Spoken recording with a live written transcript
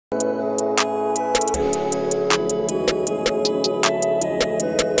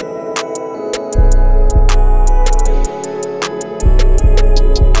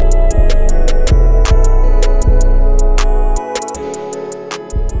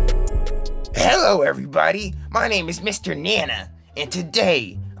Hello everybody, my name is Mr.B-Nana, and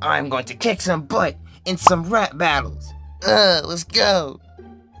today I'm going to kick some butt in some rap battles. Let's go.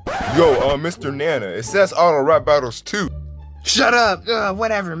 Yo, Mr.B-Nana, it says Auto Rap Battles 2. Shut up,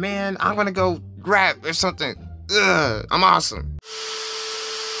 whatever man, I'm gonna go rap or something. I'm awesome.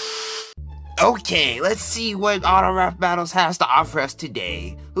 Okay, let's see what Auto Rap Battles has to offer us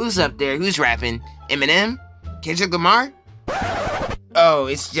today. Who's up there? Who's rapping? Eminem? Kendrick Lamar? Oh,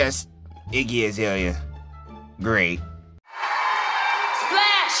 it's just Iggy Azalea. Great.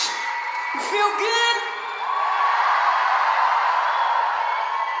 Splash! You feel good?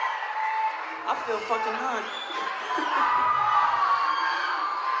 I feel fucking hot.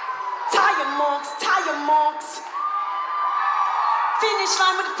 Tire marks. Finish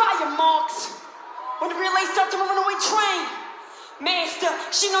line with the fire marks. When the relay starts, I'm a runaway train. Master,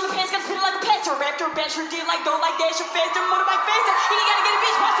 shit on the pants, gotta spit it like a pastor. Raptor, basher, did like dough, like dasher, faster, motorbike faster. He ain't gotta get a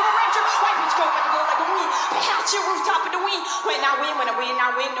bitch, watch my rapture. White bitch go back to blow like a wind. House shit, rooftop of the wind. When I win, no,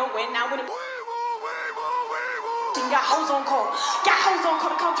 when I win. Got hoes on call.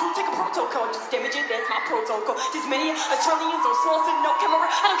 To come through, take a protocol. Just damage it, that's my protocol. This many Australians on source and no camera.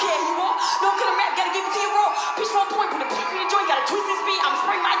 I don't care who you are. No kind of rap, gotta give it to you raw. Bitch, 1 point, put a piece in your joint. Gotta twist this beat, I'm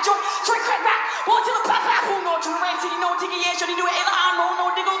spraying my joint. Straight crack rap. One till the pop. Who know true rap city, no diggy, yeah, shorty do it. I don't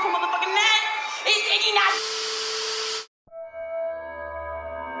know, diggles for motherfucking that. It's Iggy not.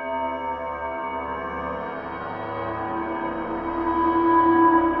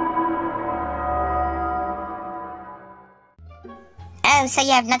 Oh, so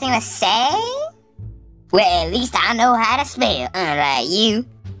you have nothing to say? Well, at least I know how to spell, unlike you.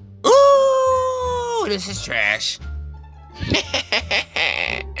 Ooh, this is trash.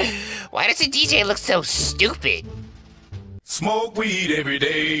 Why does the DJ look so stupid? Smoke weed every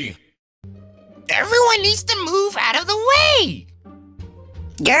day. Everyone needs to move out of the way.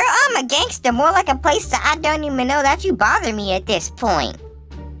 Girl, I'm a gangster, more like a place that I don't even know that you bother me at this point.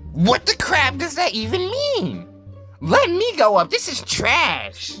 What the crap does that even mean? Let me go up, this is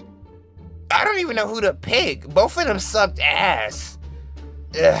trash. I don't even know who to pick. Both of them sucked ass.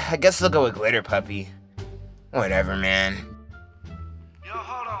 I guess I'll go with Glitter Puppy. Whatever, man. Yo,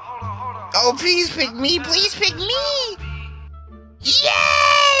 hold on. Oh, please pick me, please pick me.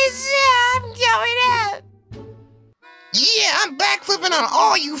 Yes, I'm going up. Yeah, I'm backflipping on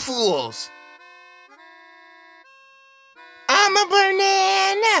all you fools. I'm a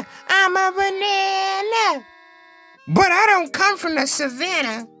banana. But I don't come from the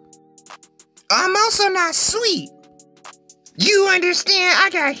savannah. I'm also not sweet. You understand? I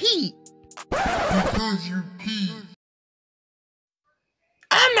got heat. Because you pee.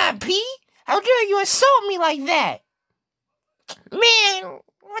 I'm not P. How dare you insult me like that? Man,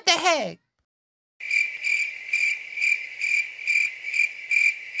 what the heck?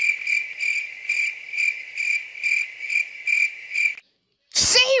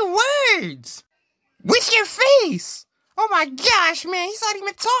 Say words! With your face! Oh my gosh, man, he's not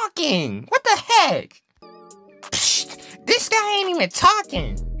even talking! What the heck? Psst, this guy ain't even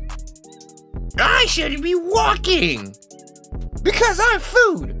talking! I should be walking! Because I'm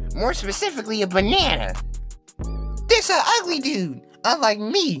food, more specifically a banana. This a ugly dude, unlike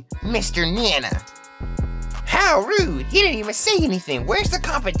me, Mr.B-Nana. How rude, he didn't even say anything, where's the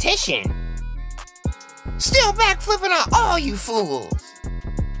competition? Still backflipping on all you fools!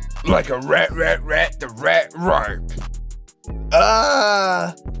 Like a rat, the rat rarp.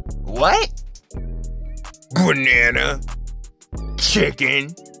 What? Banana.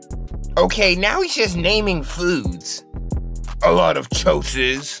 Chicken. Okay, now he's just naming foods. A lot of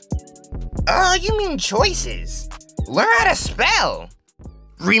choices. Oh, you mean choices. Learn how to spell.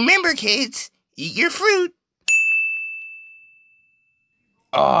 Remember, kids, eat your fruit.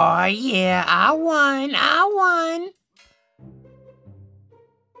 Oh, yeah, I won.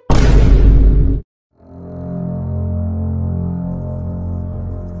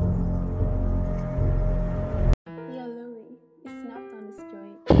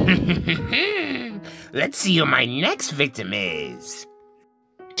 Let's see who my next victim is.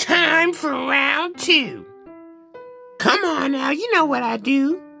 Time for round 2. Come on now, you know what I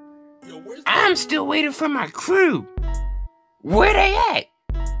do. I'm still waiting for my crew. Where they at?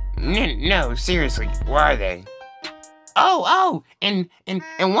 No, seriously, where are they? Oh, and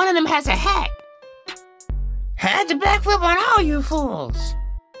one of them has a hat. Had to backflip on all you fools.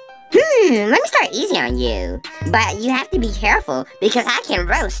 Let me start easy on you. But you have to be careful, because I can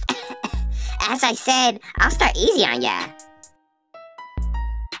roast. As I said, I'll start easy on ya.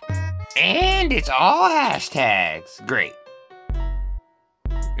 And it's all hashtags. Great.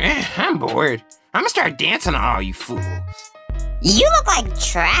 I'm bored. I'm gonna start dancing on all you fools. You look like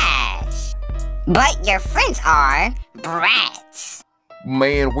trash. But your friends are brats.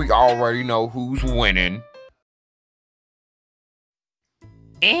 Man, we already know who's winning.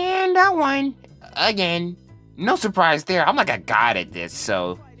 And I won. Again. No surprise there. I'm like a god at this,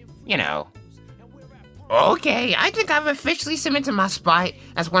 so, you know. Okay, I think I've officially cemented my spot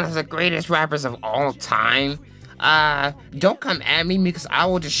as one of the greatest rappers of all time. Don't come at me because I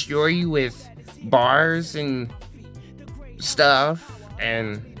will destroy you with bars and stuff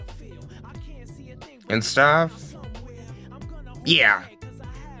and stuff. Yeah.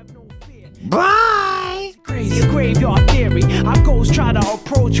 Bye! Crazy graveyard theory. Our ghost try to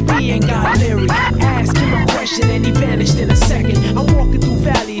approach me and got leery. Ask him a question and he vanished in a second. I'm walking through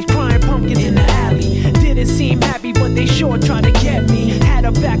valleys, crying pumpkins in the alley. Didn't seem happy, but they sure tried to get me. Had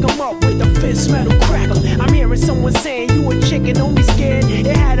to back them up with a fist metal crackle. I'm hearing someone saying, you a chicken, don't be scared. It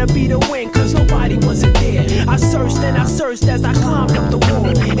had to be the wind, cause nobody wasn't there. I searched and I searched as I climbed up the wall.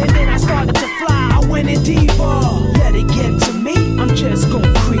 And then I started to fly, I went in deeper. Let it get to me, I'm just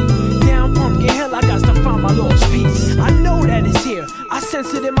gon' creep. Down Pumpkin Hill, I got to find my lost piece. I know that it's here, I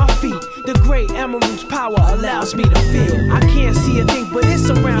sense it in my feet. The great emerald's power allows me to feel. I can't